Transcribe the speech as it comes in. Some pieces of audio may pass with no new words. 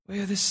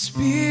Where the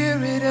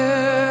Spirit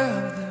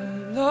of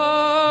the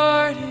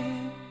Lord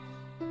is,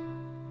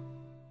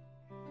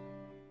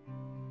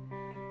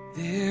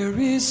 there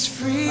is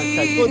freedom.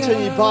 Okay, go on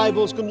to your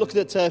Bibles. Go and look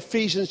at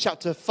Ephesians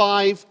chapter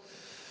 5,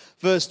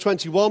 verse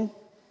 21.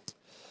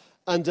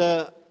 And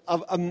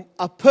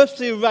I've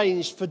purposely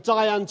arranged for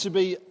Diane to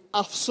be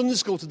off Sunday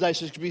school today,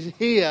 so she could be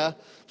here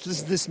to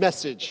listen to this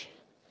message.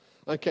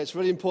 Okay, it's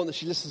really important that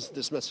she listens to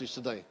this message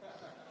today.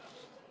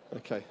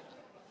 Okay.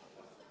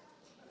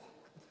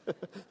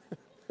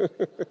 I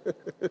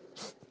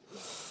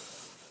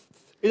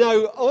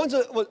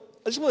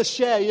just want to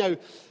share,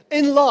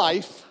 in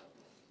life,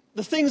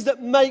 the things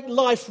that make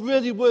life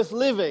really worth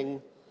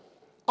living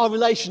are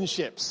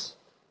relationships.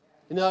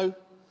 No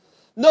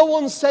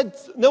one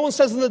says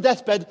on the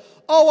deathbed,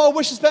 "Oh, I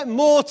wish I spent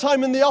more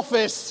time in the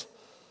office."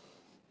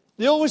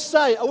 They always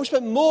say, "I wish I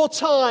spent more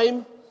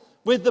time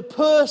with the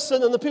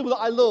person and the people that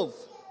I love."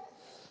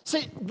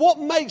 See, what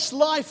makes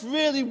life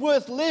really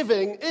worth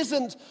living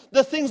isn't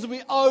the things that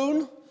we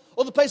own,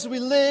 or the places we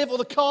live, or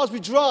the cars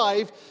we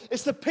drive.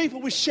 It's the people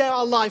we share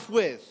our life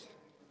with.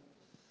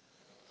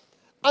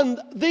 And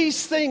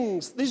these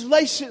things, these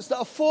relationships that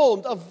are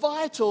formed, are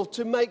vital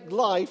to make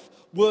life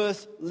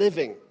worth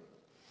living.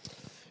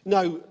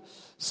 So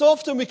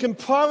often we can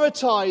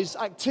prioritize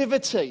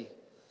activity,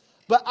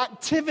 but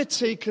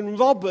activity can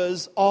rob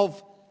us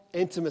of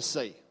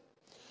intimacy.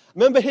 I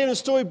remember hearing a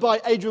story by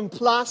Adrian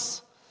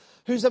Plass.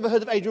 Who's ever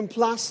heard of Adrian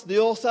Plass, the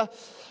author?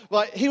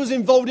 Right, he was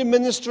involved in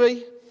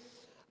ministry,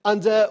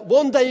 and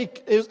one day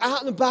he was out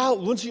and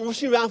about,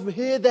 rushing around from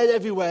here, there, and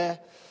everywhere,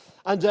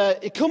 and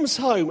he comes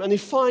home and he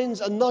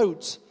finds a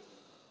note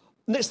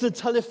next to the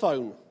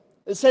telephone.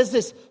 It says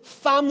this: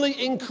 "Family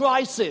in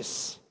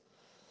crisis.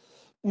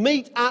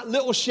 Meet at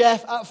Little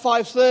Chef at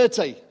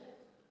 5:30.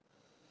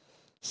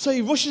 So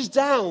he rushes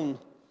down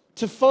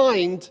to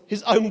find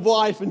his own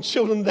wife and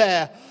children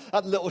there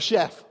at Little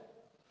Chef.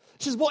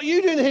 He says, "What are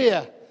you doing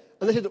here?"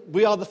 And they said,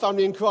 "We are the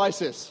family in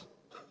crisis."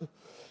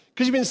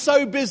 Because you've been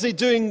so busy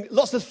doing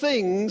lots of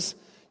things,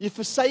 you've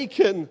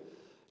forsaken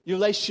your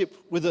relationship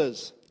with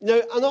us. And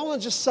I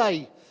want to just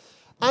say,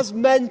 as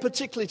men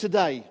particularly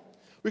today,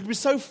 we can be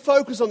so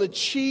focused on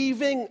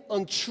achieving,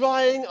 on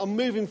trying, on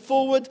moving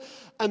forward,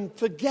 and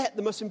forget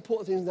the most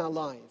important things in our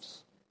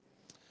lives.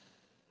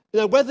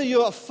 Whether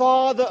you're a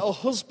father or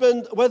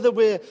husband, whether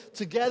we're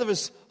together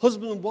as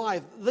husband and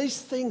wife, these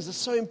things are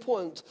so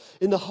important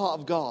in the heart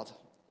of God.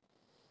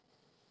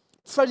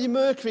 Freddie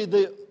Mercury,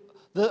 the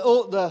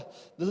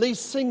lead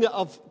singer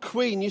of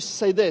Queen, used to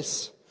say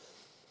this.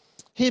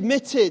 He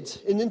admitted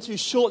in an interview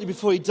shortly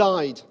before he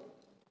died,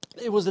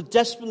 he was a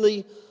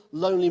desperately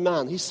lonely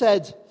man. He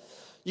said,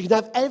 "You can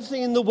have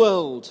everything in the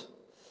world,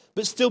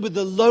 but still be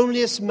the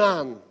loneliest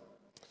man.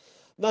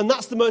 And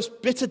that's the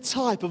most bitter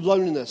type of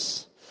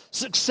loneliness.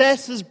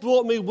 Success has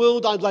brought me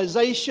world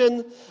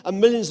idolization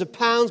and millions of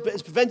pounds, but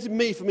it's prevented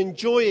me from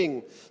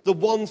enjoying the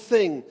one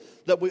thing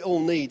that we all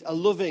need, a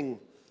loving,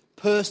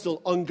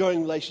 personal,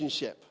 ongoing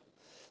relationship."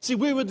 See,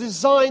 we were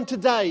designed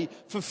today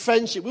for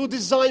friendship. We were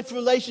designed for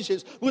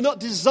relationships. We're not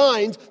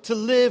designed to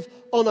live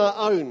on our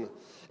own.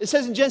 It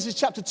says in Genesis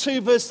chapter 2,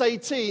 verse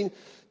 18,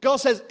 God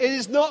says, "It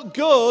is not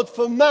good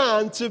for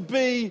man to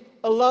be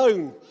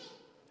alone."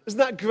 Isn't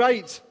that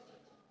great?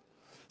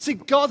 See,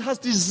 God has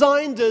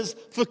designed us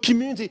for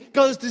community.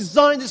 God has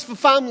designed us for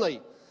family.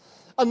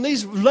 And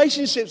these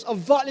relationships are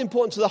vitally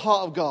important to the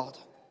heart of God.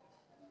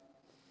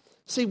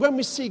 See, when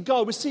we see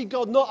God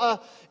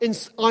not in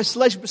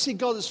isolation, but see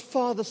God as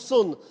Father,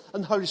 Son,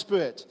 and Holy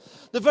Spirit.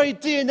 The very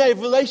DNA of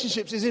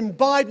relationships is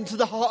imbibed into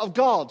the heart of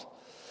God.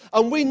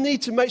 And we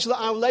need to make sure that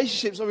our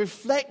relationships are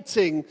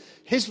reflecting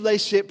His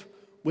relationship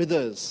with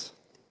us.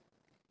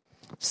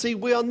 See,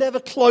 we are never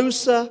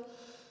closer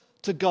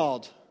to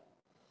God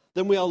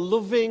than we are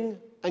loving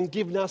and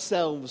giving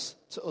ourselves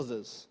to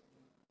others.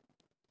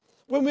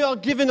 When we are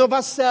giving of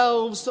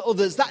ourselves to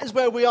others, that is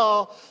where we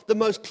are the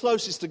most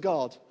closest to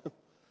God.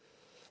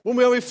 When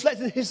we are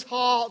reflecting His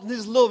heart and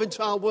His love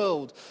into our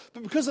world.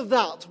 But because of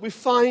that, we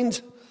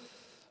find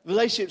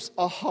relationships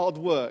are hard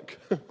work.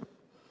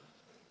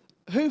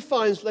 Who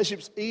finds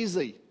relationships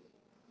easy?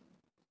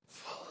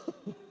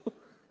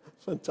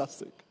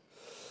 Fantastic.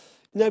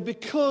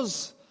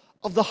 Because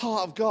of the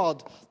heart of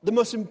God, the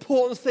most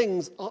important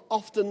things are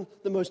often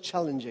the most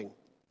challenging.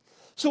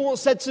 Someone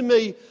said to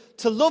me,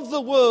 "To love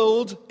the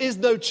world is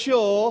no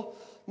chore.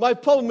 My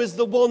problem is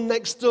the one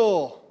next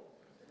door."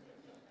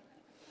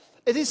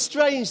 It is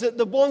strange that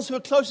the ones who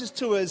are closest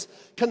to us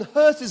can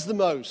hurt us the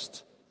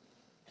most.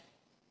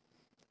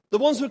 The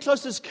ones who are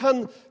closest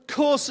can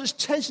cause such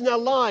tension in our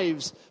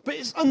lives. But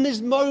it's in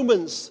these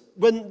moments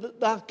when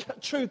their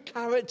true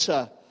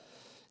character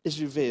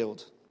is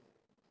revealed.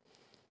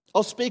 I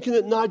was speaking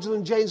at Nigel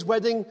and Jane's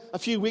wedding a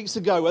few weeks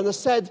ago, and I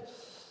said,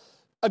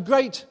 a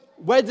great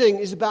wedding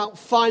is about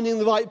finding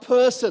the right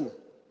person.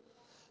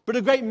 But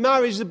a great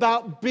marriage is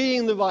about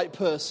being the right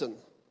person.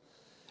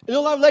 In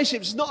all our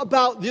relationships, it's not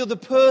about the other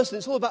person,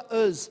 it's all about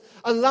us.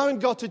 And allowing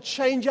God to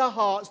change our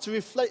hearts, to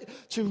reflect,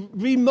 to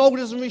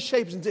remold us and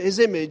reshape us into His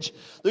image,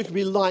 that we can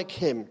be like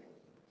Him.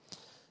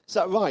 Is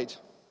that right?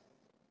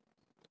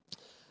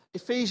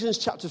 Ephesians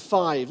chapter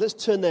 5. Let's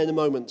turn there in a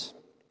moment.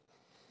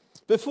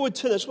 Before we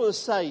turn, I just want to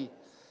say,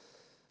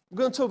 we're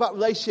going to talk about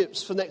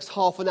relationships for the next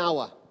half an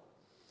hour.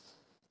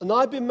 And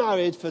I've been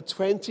married for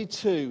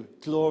 22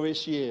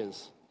 glorious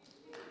years.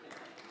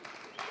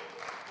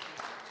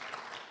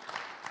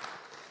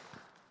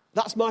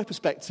 That's my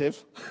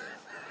perspective.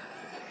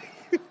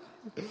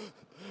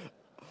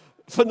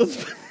 For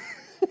another,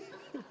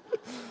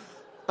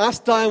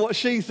 ask Diane what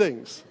she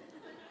thinks.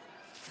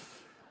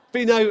 But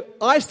you know,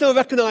 I still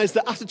recognise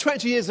that after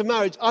 20 years of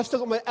marriage, I've still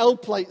got my L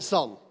plates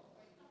on.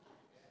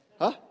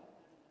 Huh?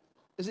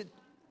 Is it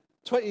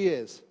 20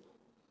 years?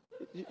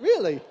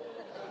 Really?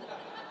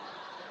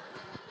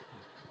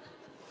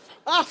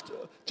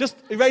 Just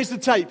erase the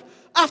tape.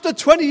 After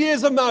 20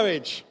 years of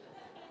marriage.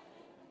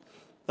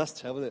 That's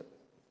terrible, isn't it?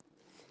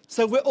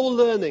 So we're all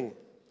learning.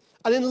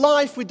 And in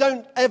life, we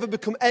don't ever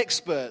become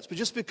experts. We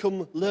just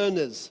become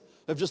learners.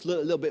 We've just learned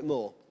a little bit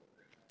more.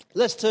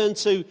 Let's turn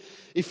to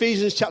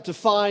Ephesians chapter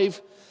 5,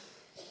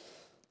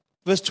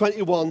 verse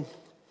 21.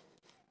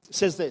 It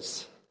says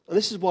this, and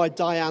this is why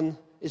Diane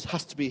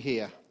has to be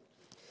here.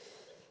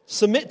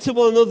 Submit to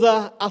one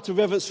another out of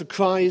reverence for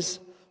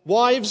Christ.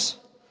 Wives,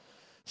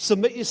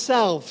 submit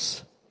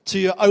yourselves to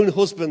your own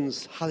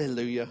husbands.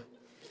 Hallelujah.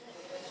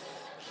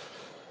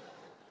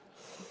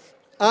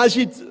 As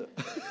you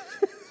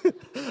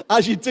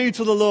do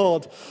to the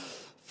Lord.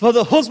 For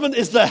the husband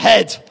is the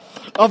head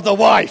of the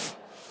wife,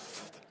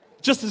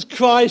 just as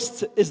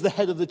Christ is the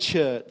head of the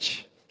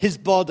church, his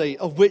body,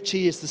 of which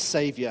he is the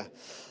Saviour.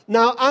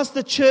 Now, as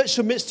the church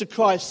submits to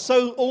Christ,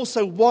 so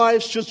also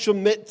wives should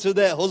submit to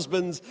their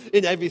husbands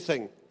in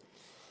everything.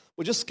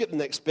 We'll just skip the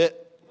next bit.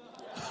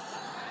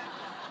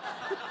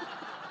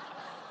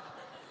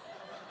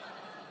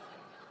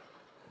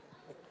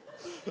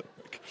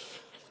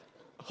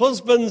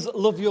 Husbands,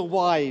 love your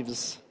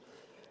wives,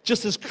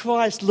 just as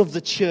Christ loved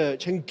the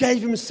church and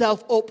gave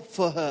himself up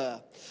for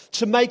her,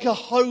 to make her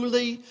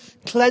holy,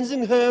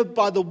 cleansing her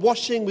by the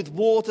washing with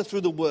water through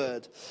the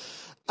word,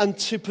 and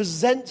to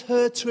present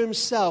her to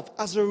himself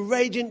as a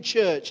radiant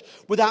church,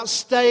 without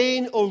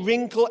stain or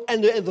wrinkle or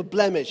any other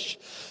blemish,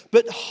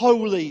 but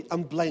holy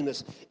and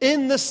blameless.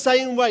 In the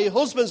same way,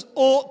 husbands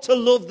ought to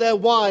love their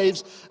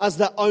wives as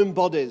their own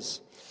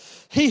bodies.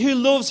 He who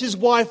loves his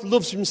wife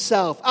loves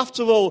himself.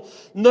 After all,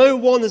 no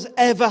one has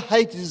ever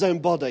hated his own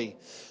body,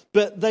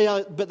 but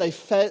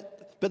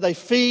they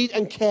feed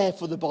and care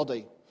for the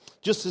body,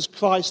 just as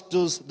Christ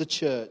does the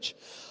church.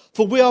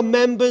 For we are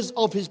members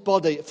of his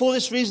body. For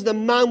this reason, a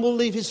man will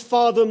leave his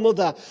father and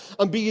mother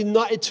and be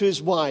united to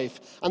his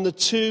wife, and the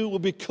two will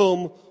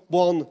become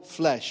one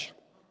flesh.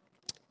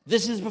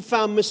 This is a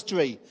profound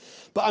mystery,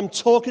 but I'm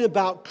talking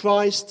about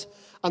Christ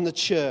and the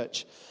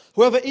church.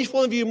 However, each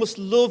one of you must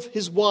love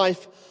his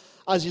wife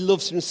as he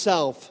loves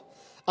himself,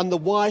 and the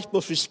wife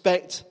must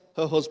respect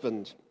her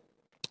husband.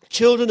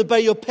 Children,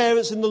 obey your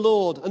parents in the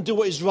Lord and do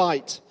what is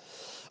right.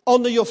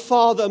 Honor your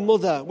father and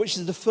mother, which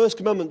is the first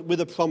commandment with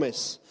a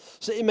promise,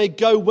 so that it may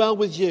go well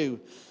with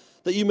you,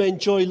 that you may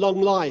enjoy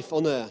long life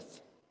on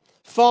earth.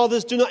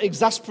 Fathers, do not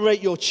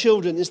exasperate your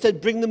children.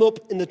 Instead, bring them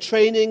up in the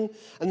training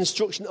and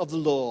instruction of the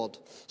Lord.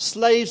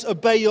 Slaves,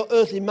 obey your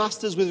earthly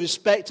masters with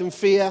respect and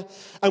fear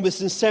and with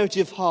sincerity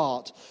of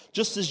heart,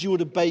 just as you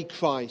would obey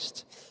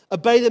Christ.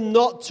 Obey them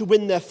not to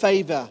win their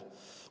favor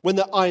when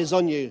their eye is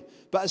on you,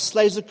 but as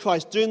slaves of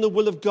Christ, doing the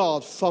will of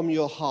God from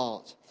your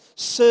heart.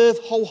 Serve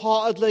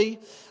wholeheartedly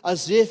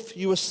as if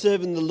you were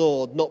serving the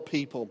Lord, not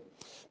people,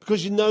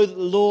 because you know that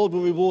the Lord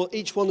will reward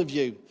each one of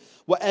you,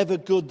 whatever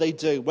good they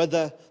do,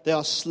 whether they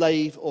are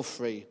slave or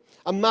free.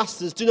 And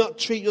masters, do not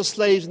treat your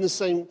slaves in the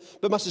same,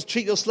 but masters,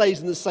 treat your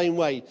slaves in the same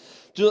way.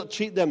 Do not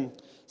treat them,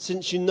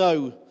 since you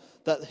know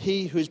that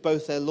he who is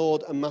both their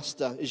Lord and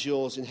master is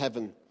yours in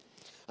heaven,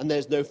 and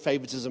there's no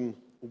favoritism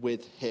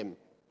with him.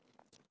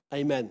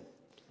 Amen.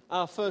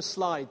 Our first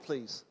slide,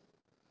 please.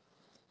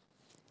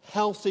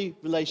 Healthy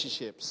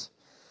relationships.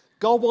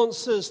 God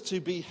wants us to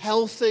be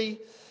healthy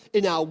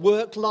in our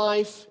work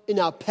life, in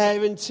our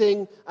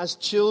parenting as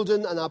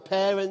children and our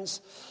parents,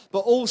 but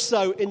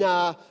also in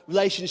our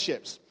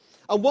relationships.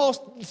 And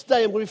whilst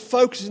today I'm going to be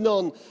focusing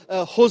on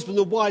husband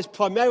and wives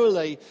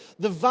primarily,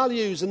 the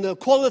values and the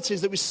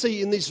qualities that we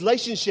see in these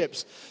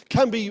relationships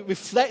can be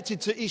reflected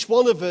to each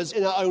one of us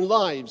in our own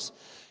lives.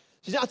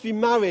 You don't have to be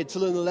married to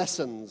learn the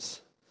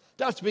lessons. You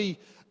don't have to be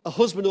a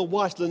husband or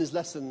wife to learn his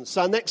lessons.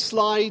 So our next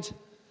slide.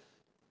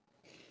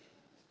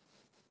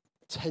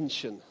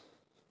 Tension.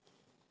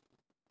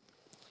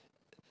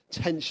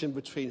 Tension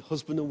between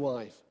husband and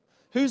wife.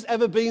 Who's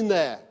ever been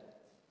there?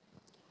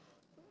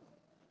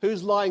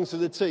 Who's lying through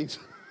the teeth?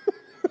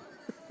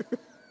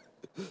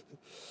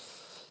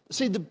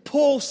 See,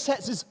 Paul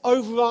sets this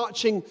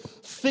overarching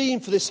theme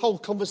for this whole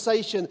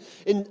conversation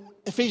in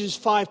Ephesians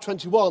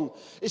 5:21.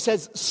 It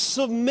says,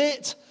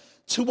 submit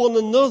to one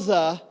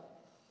another,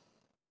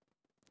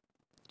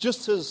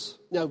 just as,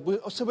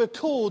 so we're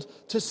called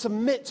to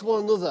submit to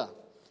one another.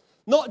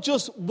 Not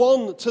just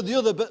one to the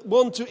other, but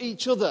one to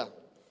each other.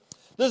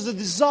 There's a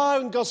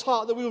desire in God's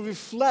heart that we will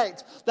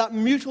reflect that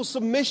mutual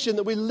submission,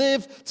 that we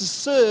live to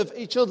serve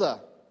each other.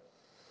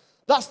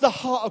 That's the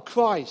heart of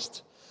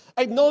Christ,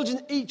 acknowledging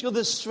each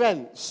other's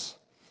strengths.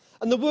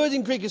 And the word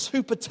in Greek is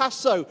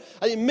hupotasso,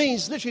 and it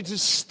means literally to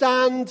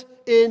stand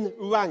in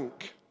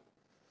rank.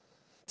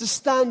 To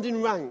stand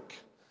in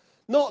rank.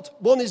 Not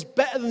one is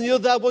better than the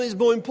other, one is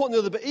more important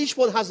than the other, but each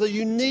one has a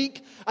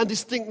unique and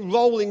distinct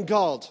role in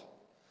God.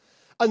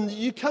 And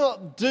you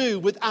cannot do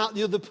without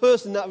the other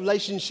person in that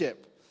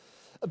relationship.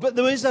 But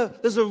there's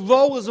a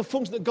role, there's a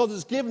function that God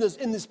has given us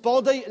in this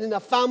body and in our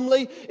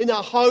family, in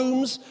our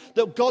homes,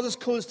 that God has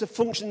called us to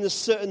function in a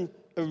certain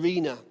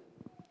arena.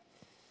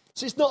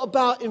 So it's not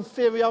about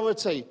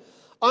inferiority.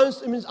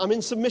 I'm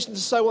in submission to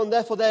someone,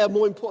 therefore they are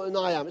more important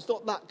than I am. It's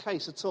not that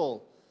case at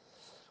all.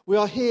 We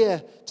are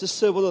here to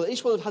serve one another.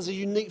 Each one has a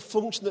unique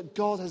function that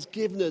God has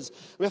given us.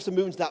 We have to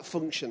move into that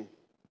function.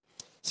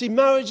 See,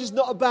 marriage is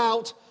not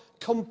about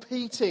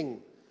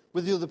competing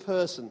with the other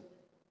person.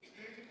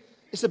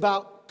 It's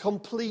about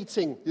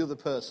completing the other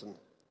person.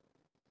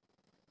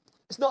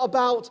 It's not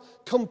about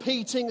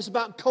competing, it's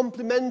about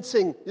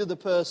complementing the other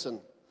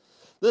person.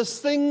 There's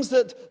things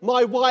that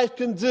my wife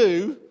can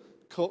do,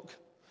 cook,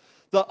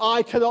 that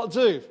I cannot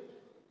do.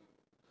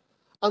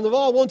 And there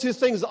are one or two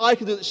things that I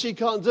can do that she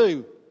can't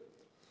do.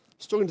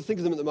 Struggling to think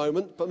of them at the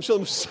moment, but I'm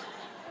sure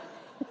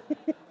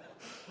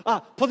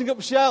putting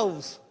up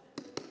shelves.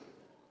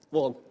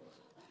 One.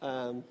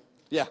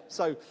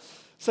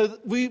 So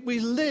we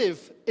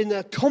live in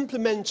a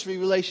complementary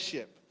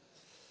relationship.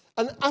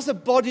 And as a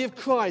body of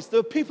Christ, there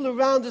are people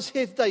around us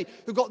here today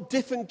who've got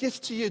different gifts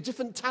to you,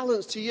 different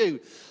talents to you.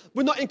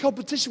 We're not in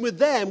competition with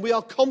them. We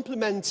are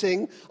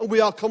complementing and we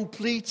are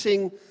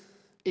completing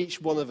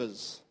each one of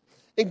us.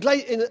 In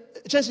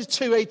Genesis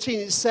 2:18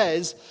 it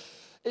says,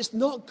 "It's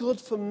not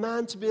good for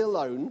man to be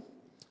alone.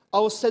 I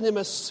will send him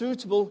a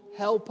suitable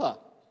helper."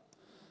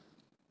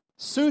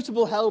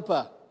 Suitable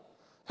helper.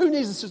 Who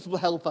needs a suitable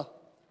helper?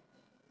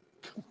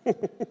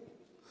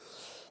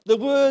 The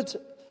word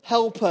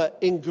helper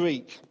in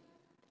Greek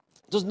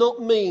does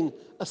not mean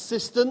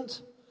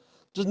assistant,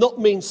 does not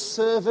mean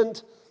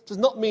servant, does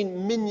not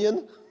mean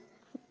minion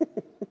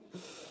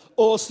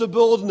or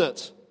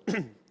subordinate.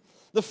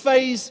 The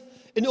phrase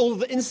in all of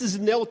the instances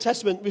in the Old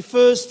Testament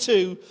refers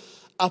to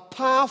a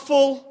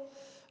powerful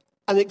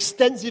and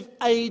extensive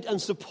aid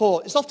and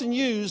support. It's often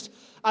used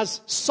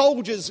as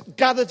soldiers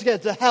gather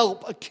together to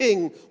help a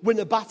king win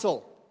a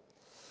battle.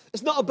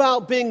 It's not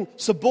about being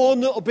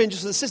subordinate or being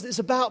just an assistant. It's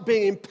about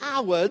being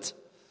empowered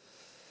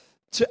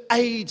to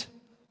aid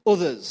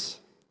others.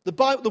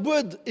 The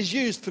word is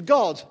used for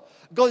God.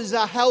 God is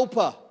our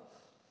helper.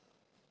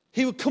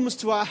 He comes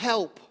to our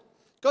help.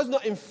 God's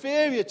not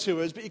inferior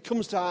to us, but he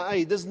comes to our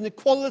aid. There's an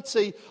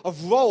equality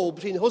of role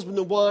between husband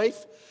and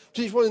wife,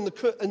 between each one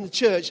in the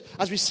church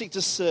as we seek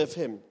to serve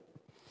him.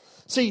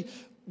 See,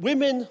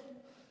 women,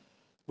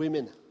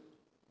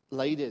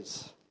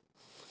 ladies,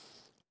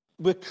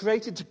 we're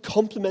created to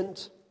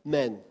complement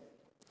men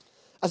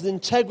as an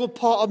integral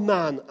part of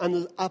man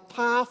and a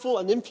powerful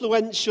and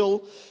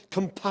influential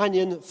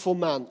companion for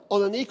man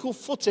on an equal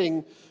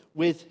footing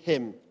with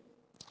him.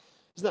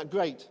 Isn't that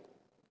great?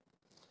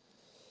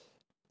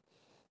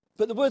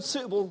 But the word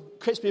suitable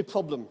creates me a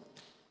problem.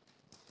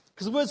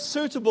 Because the word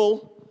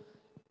suitable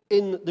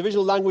in the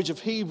original language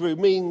of Hebrew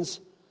means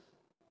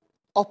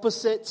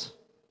opposite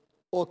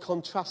or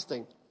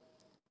contrasting.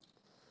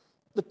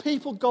 The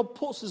people God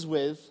puts us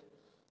with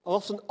are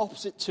often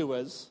opposite to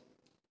us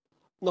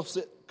and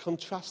opposite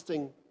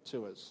contrasting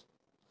to us.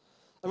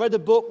 I read a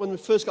book when we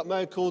first got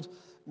married called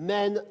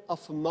Men Are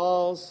From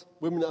Mars,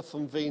 Women Are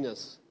From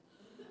Venus.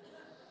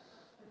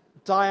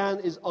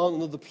 Diane is on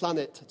another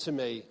planet to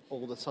me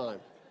all the time.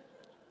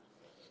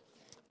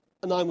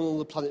 And I'm on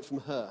another planet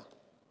from her.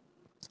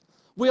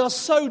 We are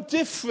so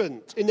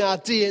different in our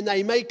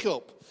DNA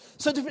makeup,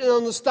 so different in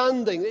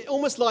understanding. It's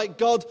almost like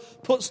God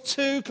puts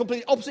two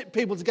completely opposite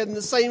people together in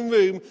the same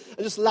room and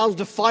just allows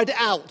them to fight it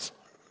out.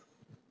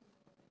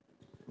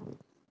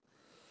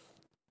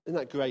 Isn't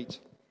that great?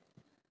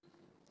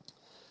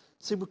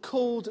 See, we're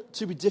called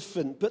to be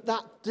different, but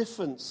that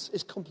difference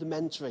is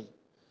complementary.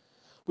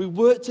 We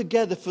work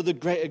together for the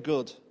greater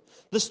good.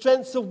 The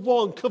strength of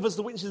one covers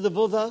the weaknesses of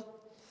the other,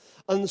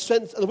 and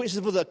the weaknesses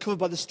of the other are covered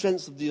by the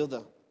strengths of the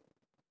other.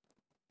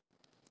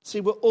 See,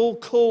 we're all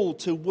called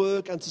to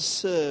work and to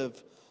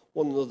serve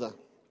one another.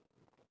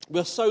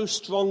 We're so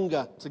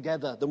stronger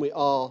together than we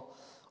are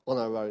on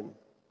our own.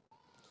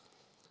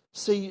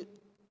 See,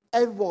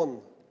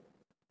 everyone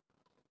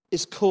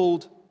is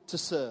called to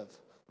serve.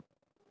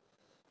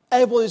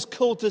 Everyone is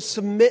called to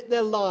submit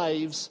their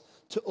lives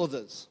to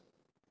others.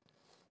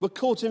 We're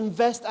called to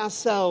invest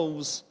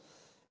ourselves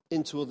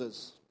into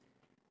others.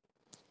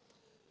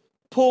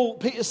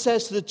 Peter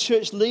says to the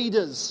church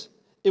leaders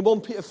in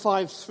 1 Peter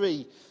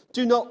 5:3,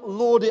 do not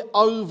lord it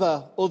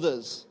over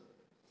others,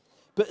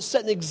 but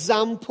set an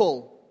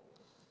example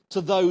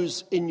to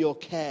those in your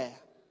care.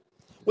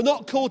 We're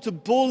not called to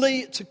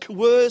bully, to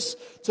coerce,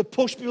 to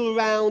push people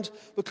around.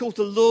 We're called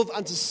to love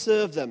and to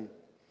serve them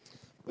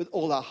with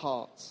all our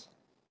hearts.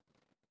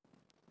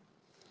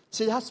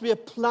 See, there has to be a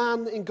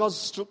plan in God's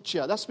structure.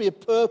 There has to be a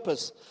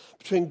purpose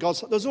between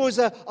God's... There's always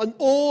an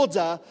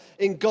order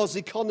in God's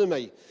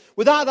economy.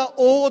 Without that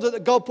order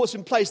that God puts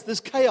in place, there's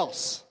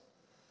chaos.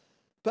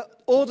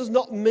 But order does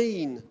not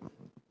mean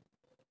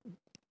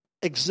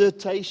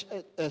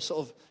exertion,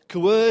 sort of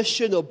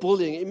coercion or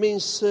bullying. It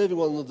means serving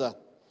one another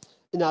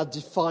in our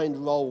defined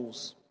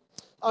roles.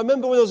 I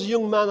remember when I was a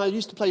young man, I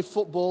used to play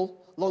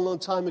football a long, long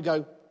time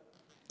ago.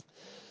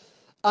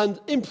 And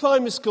in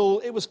primary school,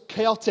 it was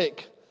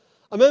chaotic.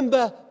 I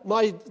remember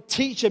my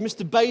teacher,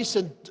 Mr.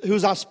 Basin, who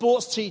was our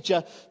sports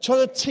teacher,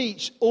 trying to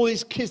teach all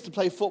these kids to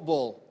play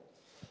football.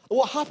 And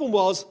what happened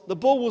was, the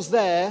ball was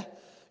there,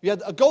 you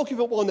had a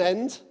goalkeeper at one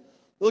end,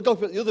 another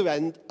goalkeeper at the other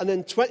end, and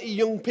then 20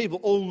 young people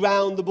all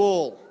round the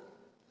ball.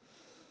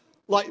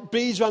 Like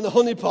bees around the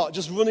honeypot,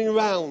 just running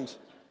around.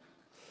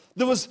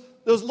 There was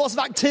lots of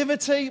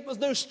activity, but there's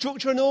no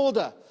structure and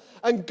order.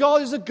 And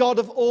God is a God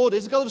of order.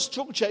 He's a God of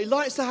structure. He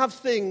likes to have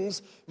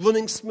things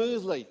running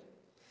smoothly.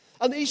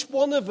 And each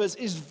one of us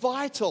is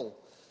vital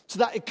to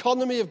that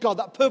economy of God,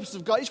 that purpose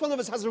of God. Each one of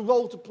us has a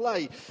role to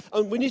play.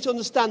 And we need to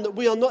understand that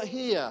we are not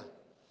here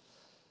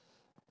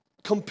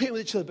competing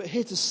with each other, but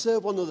here to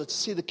serve one another, to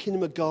see the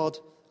kingdom of God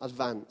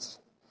advance.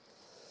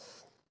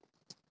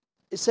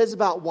 It says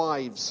about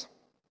wives,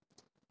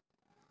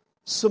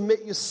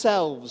 submit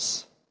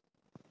yourselves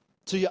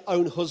to your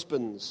own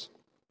husbands.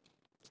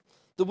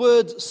 The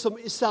word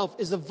submit yourself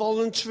is a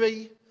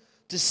voluntary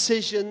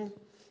decision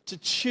to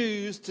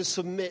choose to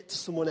submit to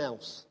someone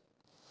else.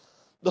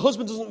 The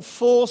husband doesn't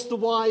force the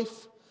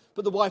wife,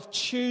 but the wife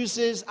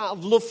chooses out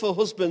of love for her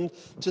husband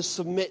to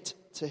submit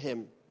to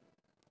him.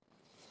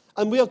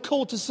 And we are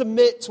called to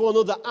submit to one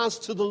another as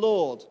to the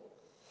Lord.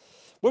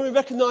 When we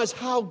recognize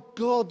how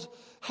good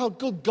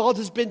God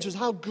has been to us,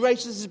 how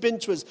gracious He has been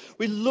to us,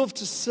 we love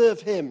to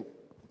serve Him.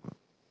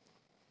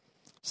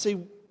 See,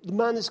 the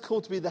man is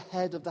called to be the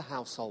head of the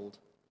household.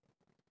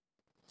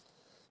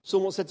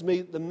 Someone said to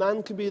me, the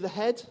man can be the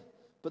head,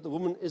 but the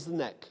woman is the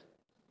neck.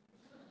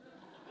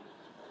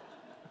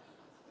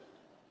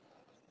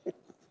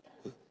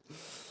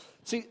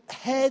 See,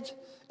 head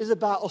is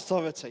about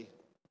authority.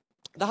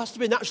 There has to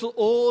be an actual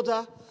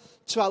order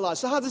to our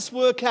lives. So how does this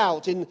work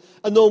out in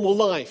a normal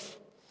life?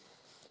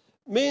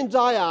 Me and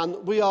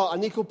Diane, we are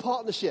an equal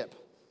partnership.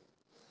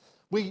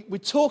 We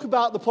talk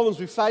about the problems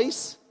we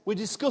face, we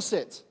discuss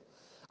it,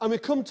 and we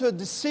come to a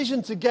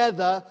decision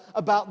together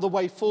about the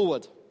way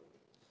forward.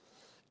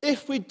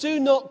 If we do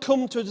not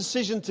come to a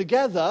decision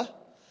together,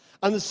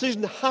 and the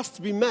decision has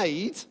to be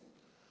made,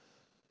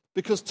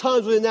 because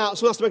time's running out,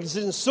 someone has to make a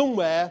decision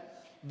somewhere,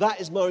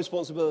 that is my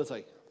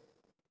responsibility.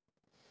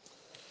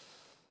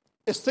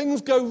 If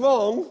things go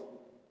wrong,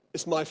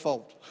 it's my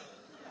fault.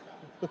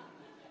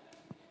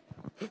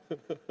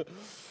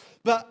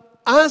 But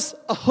as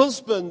a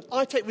husband,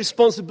 I take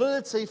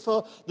responsibility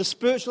for the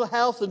spiritual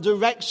health and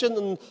direction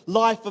and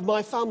life of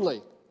my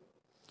family.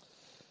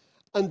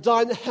 And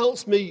Diane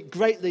helps me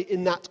greatly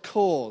in that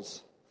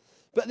cause.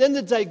 But at the end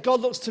of the day,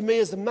 God looks to me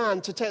as a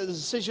man to take the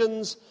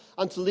decisions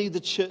and to lead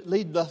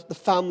the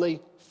family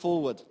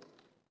forward.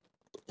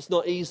 It's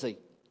not easy.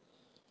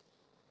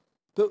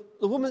 But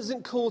the woman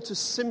isn't called to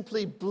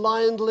simply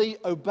blindly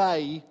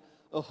obey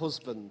a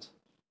husband.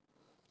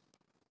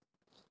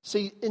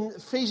 See, in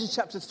Ephesians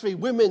chapter 3,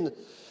 in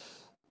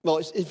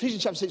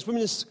Ephesians chapter 6,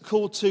 women are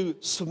called to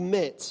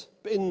submit.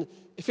 But in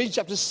Ephesians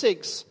chapter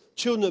 6,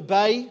 children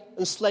obey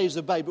and slaves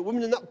obey. But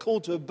women are not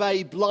called to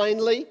obey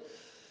blindly,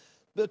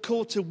 but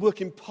called to work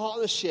in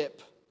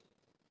partnership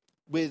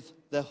with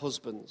their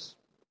husbands.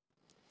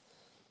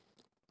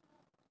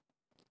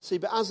 See,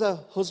 but as a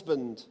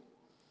husband,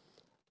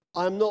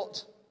 I'm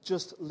not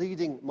just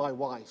leading my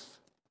wife,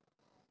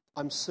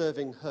 I'm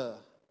serving her.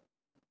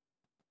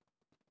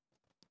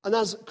 And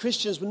as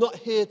Christians, we're not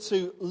here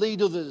to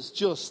lead others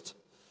just,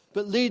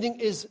 but leading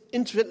is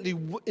intricately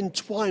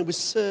entwined with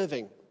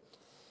serving.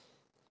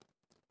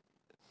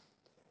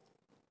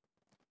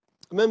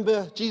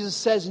 Remember, Jesus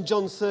says in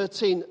John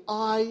 13,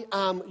 I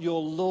am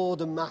your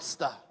Lord and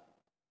Master,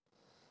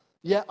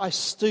 yet I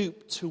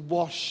stoop to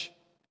wash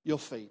your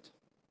feet.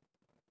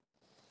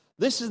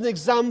 This is an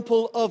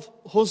example of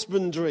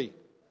husbandry.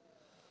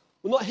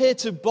 We're not here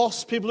to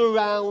boss people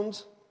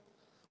around.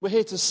 We're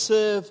here to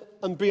serve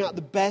and bring out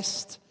the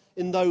best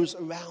in those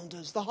around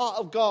us. The heart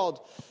of God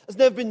has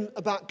never been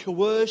about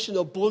coercion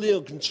or bullying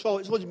or control.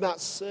 It's always about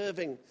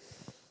serving.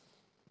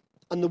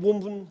 And the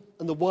woman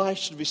and the wife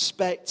should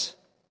respect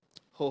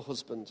her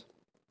husband.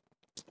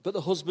 But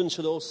the husband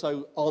should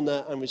also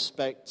honor and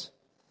respect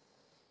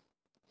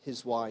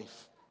his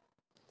wife.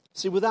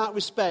 See, without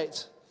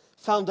respect,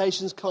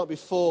 foundations can't be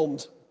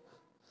formed.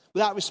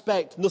 Without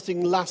respect,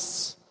 nothing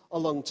lasts a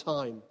long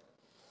time.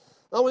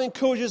 I want to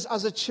encourage us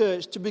as a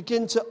church to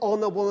begin to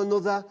honor one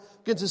another,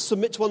 begin to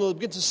submit to one another,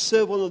 begin to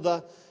serve one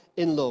another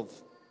in love.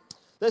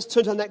 Let's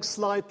turn to our next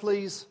slide,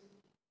 please.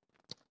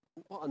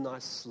 What a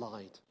nice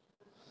slide.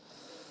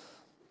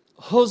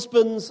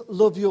 Husbands,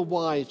 love your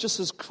wives, just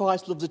as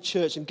Christ loved the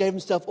church and gave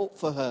himself up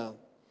for her,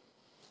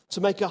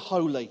 to make her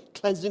holy,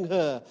 cleansing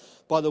her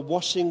by the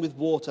washing with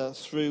water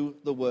through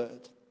the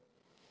word.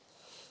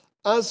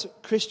 As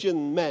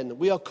Christian men,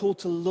 we are called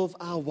to love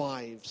our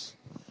wives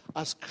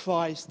as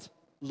Christ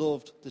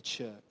loved the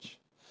church.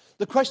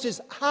 The question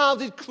is, how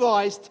did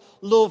Christ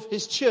love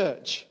his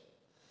church?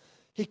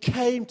 He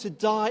came to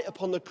die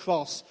upon the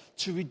cross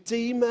to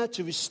redeem her,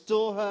 to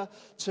restore her,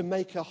 to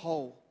make her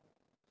whole.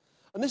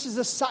 And this is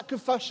the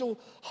sacrificial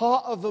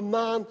heart of a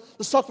man,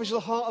 the sacrificial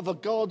heart of a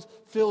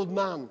God-filled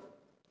man.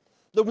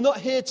 That we're not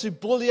here to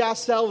bully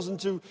ourselves and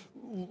to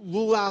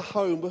rule our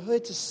home. We're here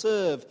to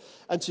serve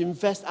and to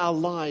invest our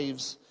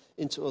lives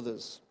into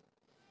others.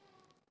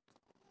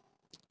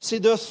 See,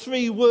 there are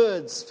 3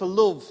 words for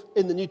love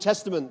in the New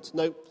Testament.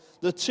 No,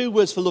 there are 2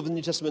 words for love in the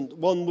New Testament.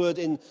 1 word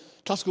in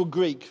classical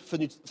Greek for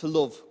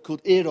love,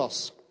 called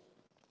eros.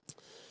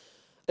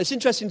 It's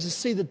interesting to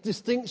see the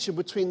distinction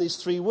between these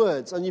 3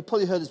 words. And you've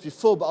probably heard this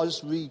before, but I'll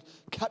just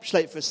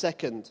recapitulate for a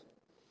second.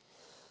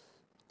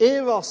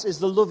 Eros is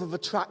the love of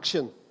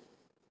attraction.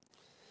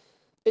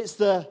 It's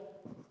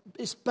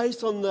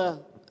based on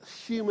the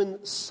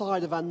human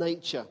side of our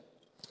nature.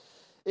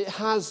 It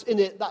has in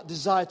it that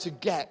desire to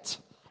get.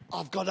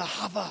 I've got to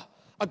have her.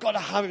 I've got to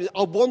have it.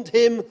 I want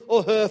him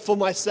or her for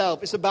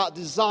myself. It's about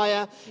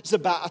desire. It's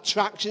about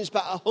attraction. It's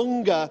about a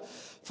hunger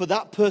for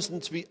that person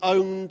to be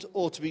owned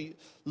or to be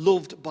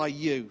loved by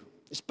you.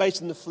 It's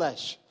based in the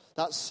flesh.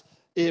 That's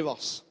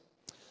eros.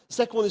 The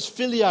second one is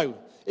phileo.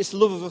 It's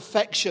love of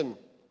affection.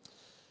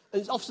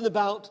 And it's often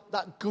about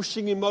that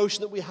gushing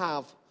emotion that we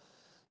have.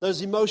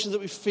 Those emotions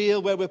that we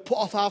feel where we're put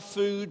off our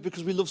food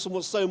because we love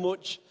someone so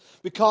much.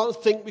 We can't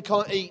think, we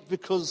can't eat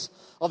because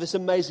of this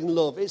amazing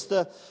love. It's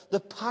the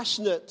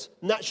passionate,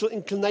 natural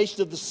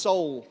inclination of the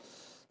soul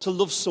to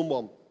love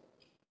someone.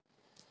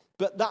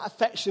 But that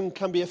affection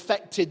can be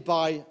affected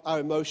by our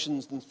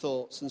emotions and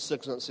thoughts and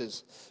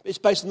circumstances. It's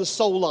based on the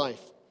soul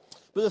life.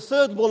 But the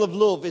third one of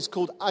love is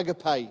called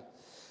agape.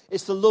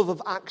 It's the love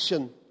of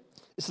action.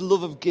 It's the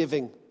love of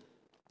giving.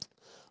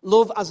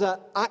 Love as an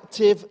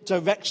active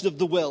direction of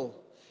the will.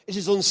 It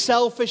is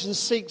unselfish and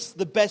seeks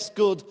the best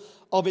good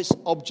of its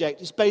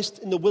object. It's based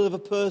in the will of a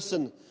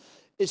person.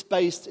 It's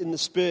based in the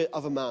spirit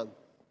of a man.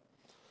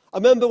 I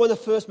remember when I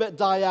first met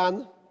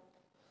Diane,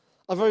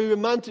 I very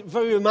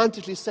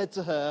romantically said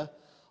to her,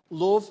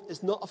 love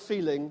is not a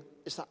feeling,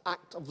 it's an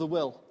act of the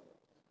will.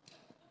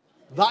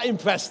 That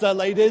impressed her,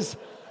 ladies.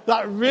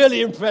 That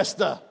really impressed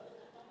her.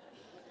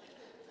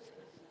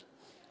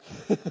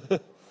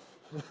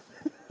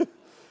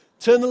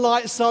 Turn the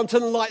lights on,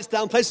 turn the lights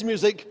down, play some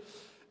music.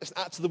 It's an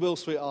act of the will,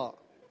 sweetheart.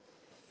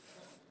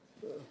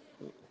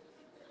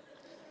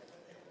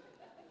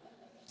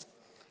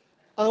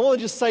 And I want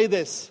to just say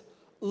this.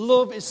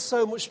 Love is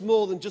so much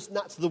more than just an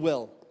act of the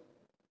will.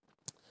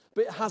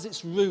 But it has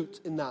its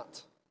root in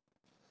that.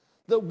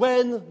 That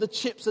when the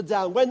chips are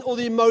down, when all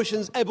the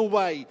emotions ebb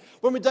away,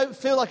 when we don't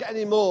feel like it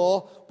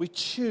anymore, we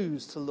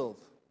choose to love.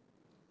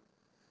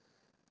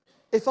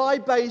 If I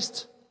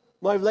based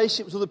my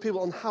relationship with other people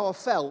on how I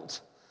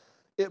felt,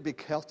 it would be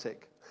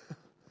chaotic.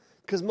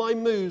 Because my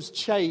moods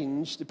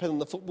change depending on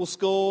the football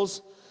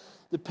scores,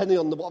 depending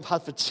on what I've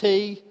had for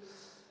tea.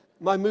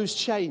 My moods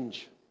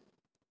change.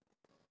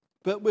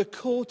 But we're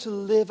called to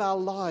live our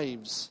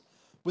lives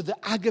with the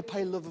agape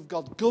love of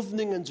God,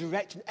 governing and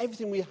directing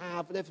everything we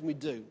have and everything we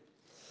do.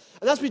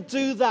 And as we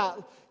do that,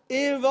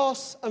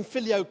 eros and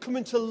phileo come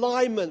into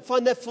alignment,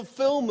 find their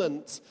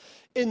fulfillment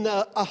in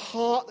a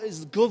heart that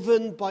is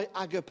governed by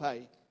agape.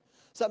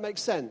 Does that make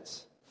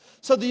sense?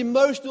 So the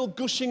emotional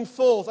gushing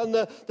forth and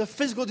the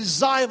physical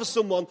desire for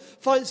someone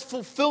finds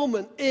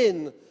fulfillment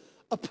in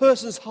a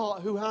person's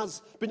heart who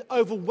has been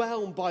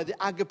overwhelmed by the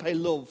agape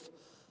love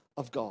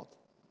of God.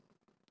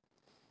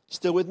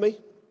 Still with me?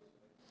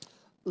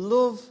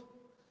 Love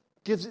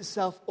gives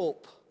itself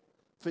up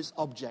for its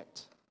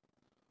object.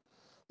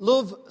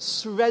 Love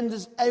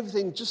surrenders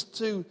everything just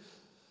to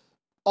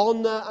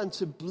honor and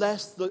to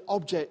bless the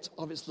object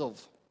of its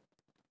love.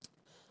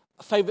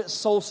 A favourite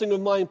soul singer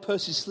of mine,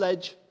 Percy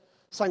Sledge,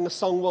 sang a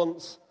song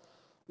once,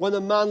 When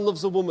a Man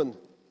Loves a Woman.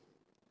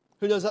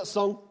 Who knows that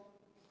song?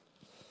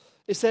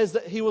 It says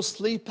that he will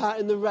sleep out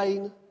in the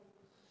rain.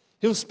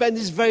 He'll spend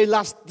his very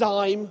last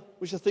dime,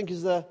 which I think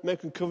is the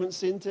American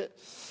currency, isn't it?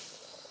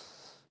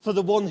 For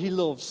the one he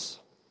loves.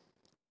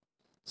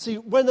 See,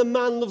 when a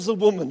man loves a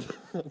woman,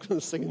 I'm going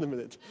to sing in a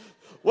minute.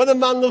 When a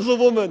man loves a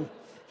woman,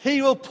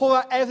 he will pour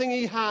out everything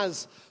he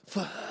has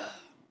for her.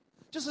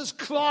 Just as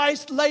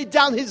Christ laid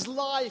down his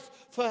life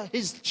for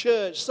his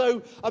church,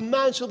 so a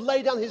man should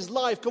lay down his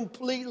life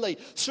completely,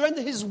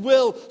 surrender his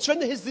will,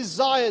 surrender his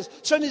desires,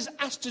 surrender his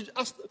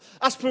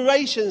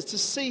aspirations to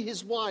see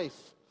his wife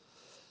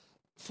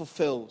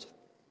fulfilled.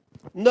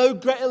 No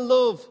greater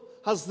love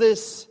has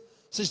this,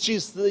 says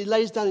Jesus, that he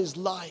lays down his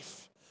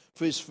life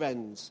for his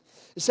friends.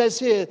 It says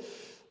here,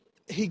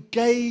 he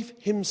gave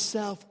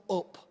himself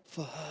up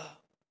for her.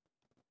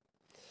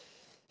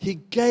 He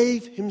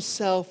gave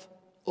himself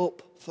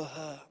up for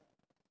her.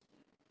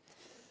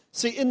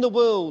 See, in the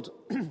world,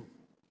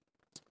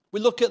 we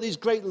look at these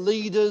great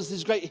leaders,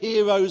 these great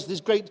heroes,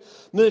 these great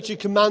military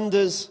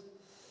commanders,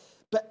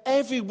 but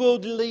every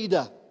worldly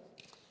leader,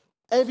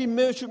 every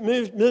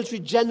military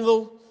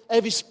general,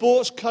 every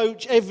sports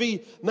coach,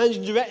 every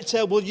managing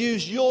director will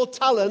use your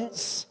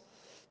talents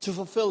to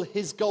fulfill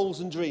his goals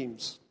and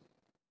dreams.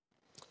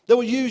 They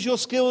will use your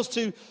skills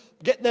to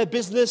get their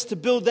business, to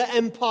build their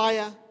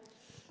empire.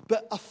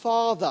 But a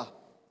father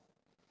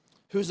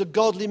who's a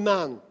godly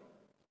man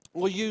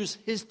will use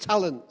his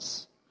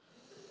talents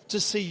to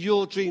see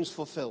your dreams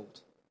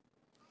fulfilled.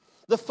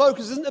 The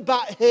focus isn't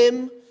about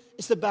him,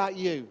 it's about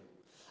you.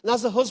 And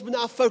as a husband,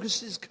 our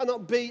focus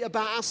cannot be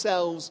about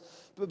ourselves,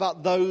 but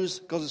about those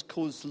God has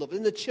called us to love.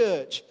 In the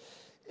church,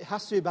 it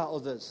has to be about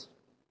others.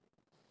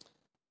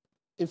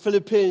 In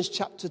Philippians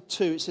chapter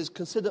 2, it says,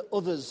 consider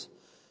others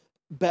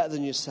better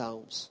than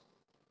yourselves.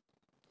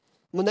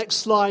 On the next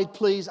slide,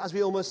 please, as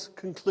we almost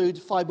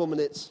conclude, 5 more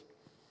minutes.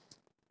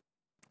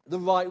 The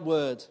right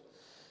word.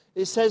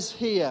 It says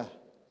here,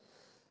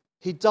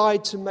 he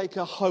died to make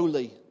her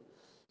holy,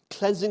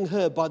 cleansing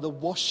her by the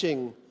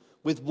washing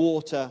with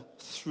water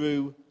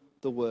through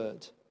the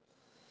word.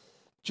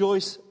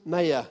 Joyce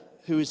Meyer,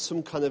 who is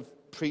some kind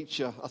of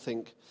preacher, I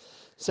think,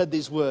 said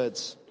these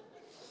words.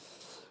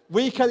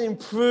 We can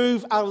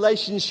improve our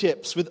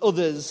relationships with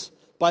others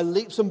by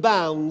leaps and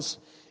bounds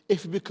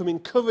if we become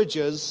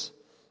encouragers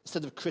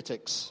instead of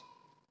critics.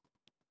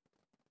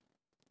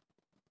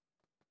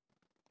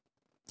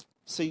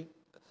 See,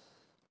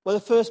 when I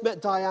first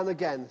met Diane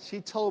again,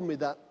 she told me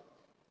that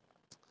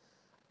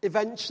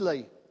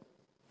eventually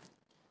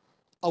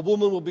a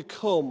woman will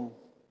become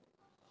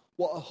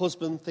what her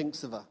husband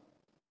thinks of her.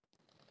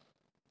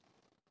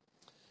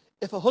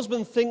 If her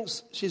husband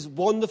thinks she's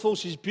wonderful,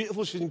 she's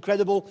beautiful, she's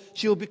incredible,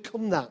 she will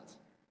become that.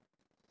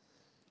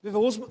 If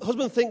her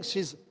husband thinks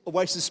she's a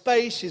waste of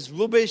space, she's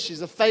rubbish,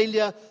 she's a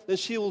failure, then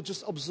she will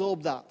just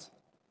absorb that.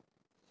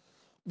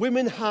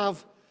 Women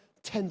have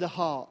tender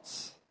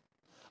hearts.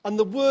 And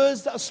the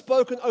words that are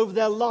spoken over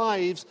their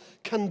lives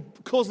can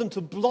cause them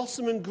to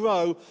blossom and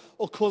grow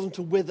or cause them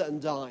to wither and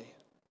die.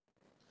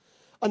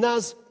 And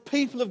as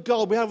people of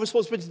God, we have a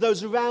responsibility to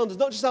those around us,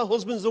 not just our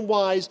husbands and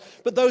wives,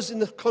 but those in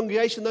the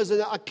congregation, those in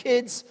our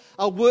kids,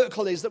 our work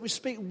colleagues, that we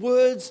speak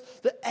words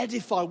that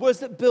edify, words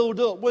that build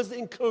up, words that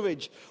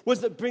encourage,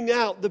 words that bring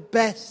out the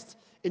best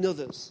in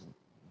others.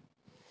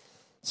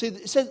 See,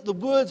 it says the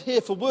word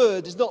here for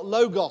word is not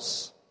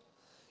logos,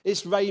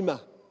 it's rhema.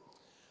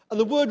 And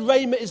the word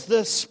rhema is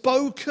the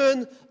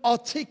spoken,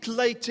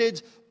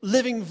 articulated,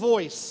 living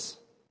voice.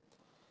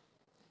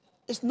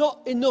 It's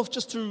not enough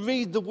just to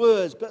read the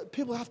words, but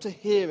people have to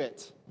hear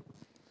it.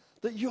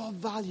 That you are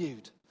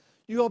valued,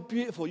 you are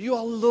beautiful, you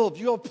are loved,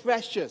 you are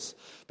precious.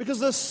 Because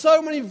there's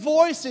so many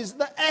voices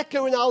that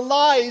echo in our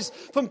lives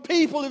from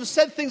people who've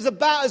said things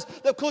about us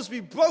that cause us to be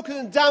broken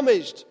and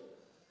damaged.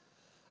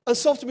 And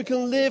so often we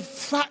can live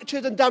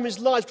fractured and damaged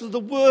lives because of the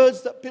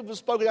words that people have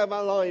spoken out of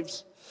our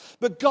lives.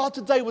 But God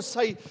today would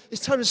say,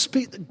 it's time to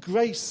speak the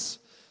grace,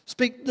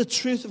 speak the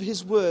truth of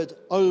his word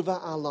over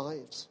our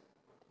lives.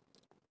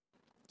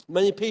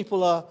 Many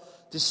people are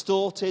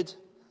distorted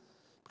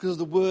because of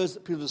the words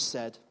that people have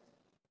said.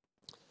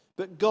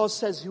 But God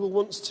says he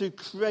wants to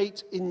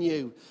create in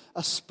you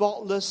a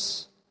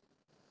spotless,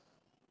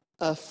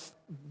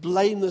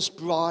 blameless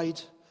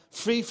bride,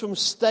 free from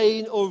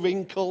stain or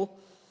wrinkle.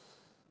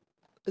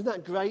 Isn't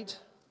that great?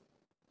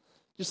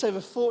 You'd save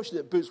a fortune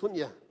at Boots, wouldn't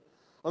you?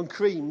 On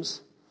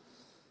creams.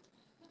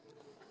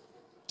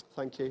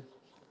 Thank you.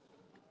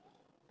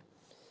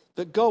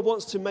 But God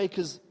wants to make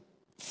us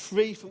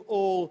free from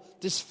all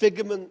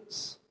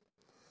disfigurements,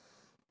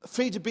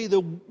 free to be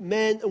the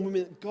men and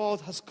women that God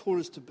has called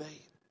us to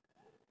be.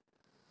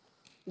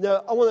 You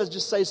know, I want to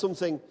just say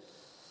something.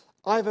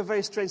 I have a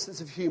very strange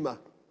sense of humour.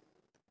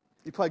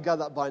 You probably got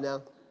that by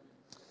now.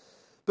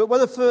 But when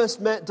I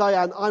first met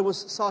Diane, I was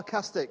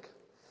sarcastic.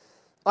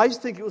 I used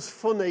to think it was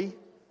funny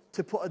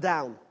to put her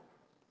down.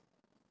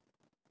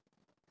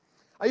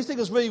 I used to think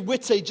it was really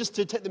witty just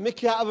to take the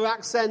mickey out of her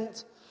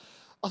accent.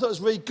 I thought it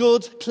was really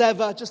good,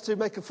 clever, just to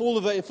make a fool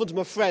of her in front of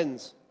my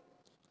friends.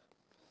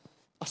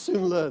 I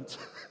soon learned.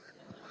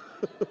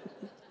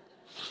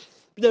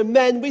 You know,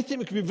 men, we think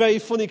we can be very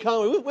funny,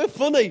 can't we? We're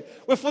funny.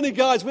 We're funny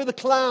guys. We're the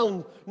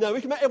clown. You know, we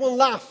can make everyone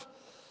laugh.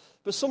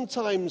 But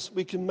sometimes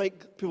we can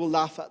make people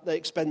laugh at the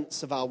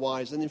expense of our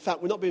wives. And in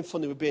fact, we're not being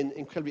funny, we're being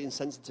incredibly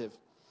insensitive.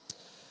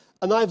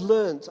 And I've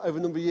learned over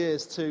a number of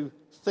years to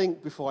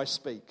think before I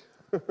speak.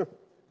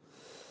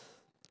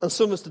 And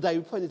some of us today,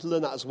 we probably need to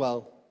learn that as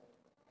well.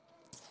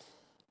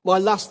 My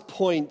last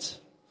point,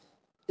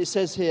 it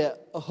says here,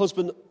 a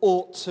husband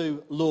ought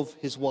to love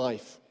his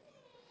wife.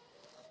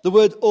 The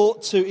word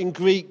ought to in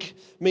Greek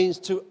means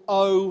to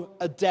owe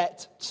a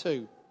debt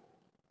to.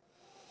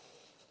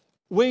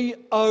 We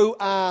owe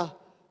our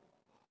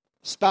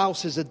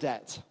spouses a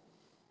debt.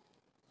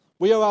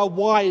 We owe our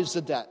wives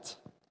a debt.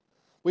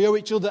 We owe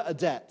each other a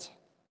debt.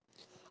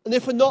 And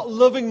if we're not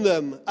loving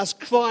them as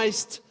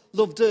Christ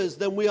loved us,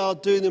 then we are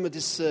doing them a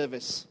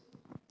disservice.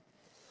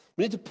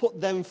 We need to put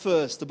them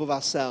first above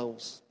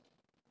ourselves.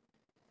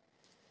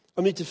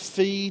 And we need to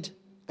feed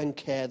and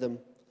care them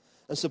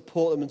and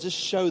support them and just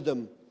show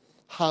them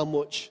how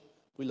much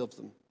we love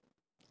them.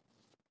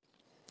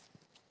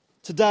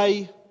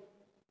 Today,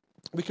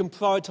 We can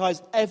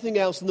prioritize everything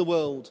else in the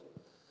world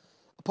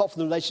apart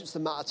from the relationships that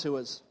matter to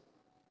us.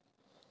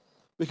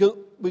 I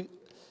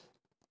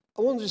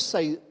want to just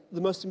say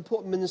the most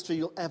important ministry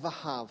you'll ever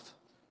have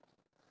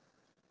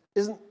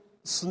isn't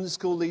Sunday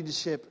school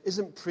leadership,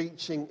 isn't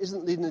preaching,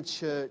 isn't leading a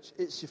church,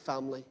 it's your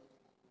family.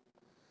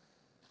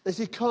 If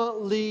you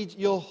can't lead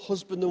your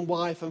husband and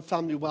wife and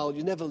family well,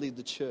 you never lead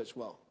the church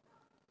well.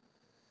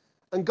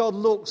 And God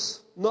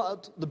looks not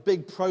at the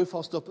big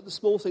profile stuff, but the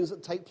small things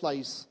that take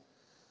place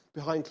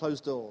behind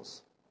closed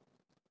doors.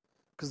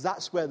 Because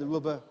that's where the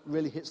rubber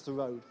really hits the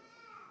road.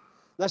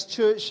 That's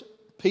church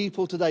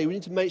people today. We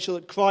need to make sure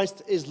that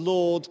Christ is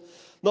Lord,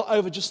 not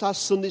over just our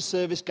Sunday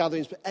service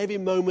gatherings, but every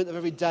moment of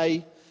every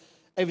day,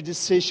 every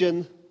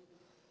decision,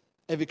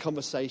 every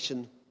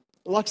conversation.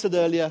 Like I said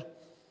earlier,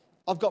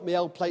 I've got my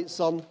L plates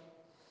on,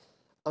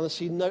 and I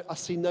see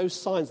no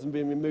signs of them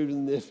being removed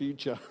in the near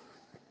future.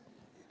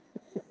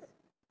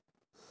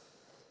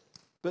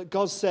 But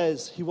God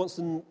says he wants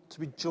them to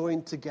be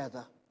joined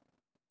together,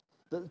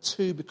 that the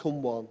two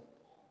become one.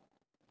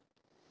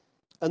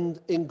 And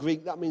in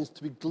Greek, that means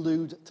to be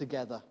glued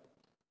together.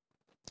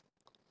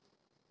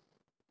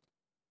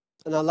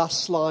 And our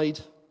last slide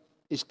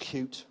is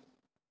cute.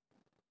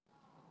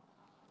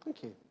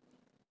 Thank you.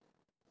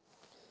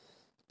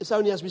 It's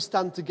only as we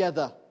stand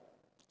together,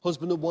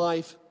 husband and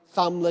wife,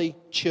 family,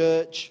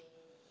 church,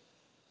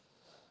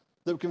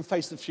 that we can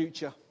face the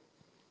future.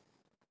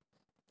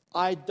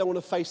 I don't want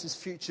to face this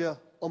future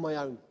on my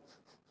own.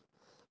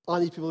 I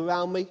need people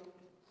around me,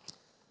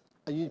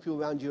 and you need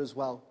people around you as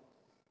well.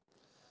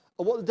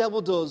 And what the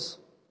devil does,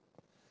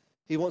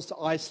 he wants to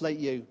isolate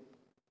you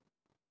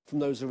from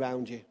those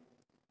around you.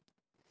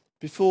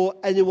 Before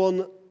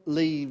anyone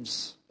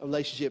leaves a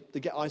relationship, they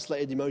get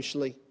isolated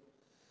emotionally.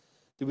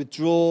 They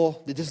withdraw,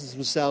 they distance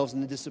themselves,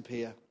 and they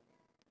disappear.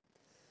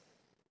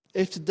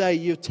 If today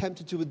you're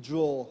tempted to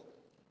withdraw,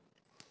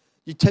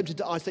 you're tempted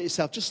to isolate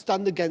yourself, just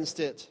stand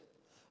against it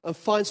and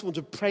find someone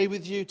to pray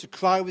with you, to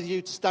cry with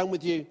you, to stand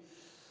with you,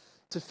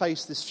 to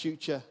face this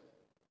future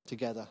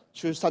together.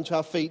 Shall we stand to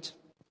our feet?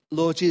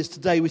 Lord Jesus,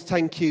 today we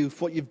thank you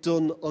for what you've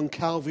done on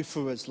Calvary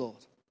for us, Lord.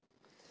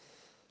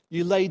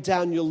 You laid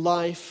down your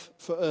life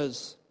for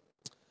us,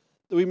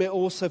 that we may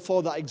also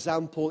follow that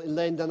example in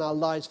laying down our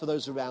lives for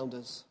those around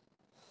us.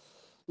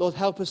 Lord,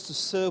 help us to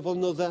serve one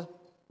another,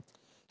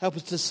 help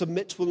us to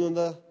submit to one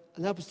another,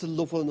 and help us to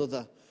love one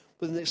another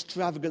with an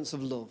extravagance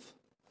of love.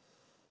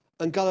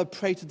 And God, I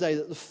pray today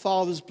that the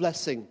Father's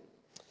blessing,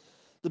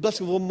 the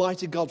blessing of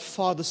Almighty God,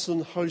 Father, Son,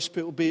 Holy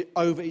Spirit will be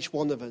over each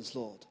one of us,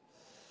 Lord.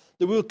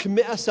 That we will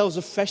commit ourselves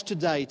afresh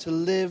today to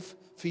live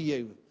for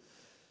you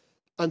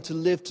and to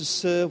live to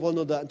serve one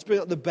another and to bring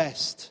out the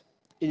best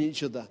in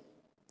each other.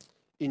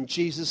 In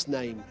Jesus'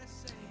 name,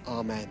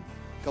 amen.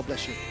 God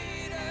bless you.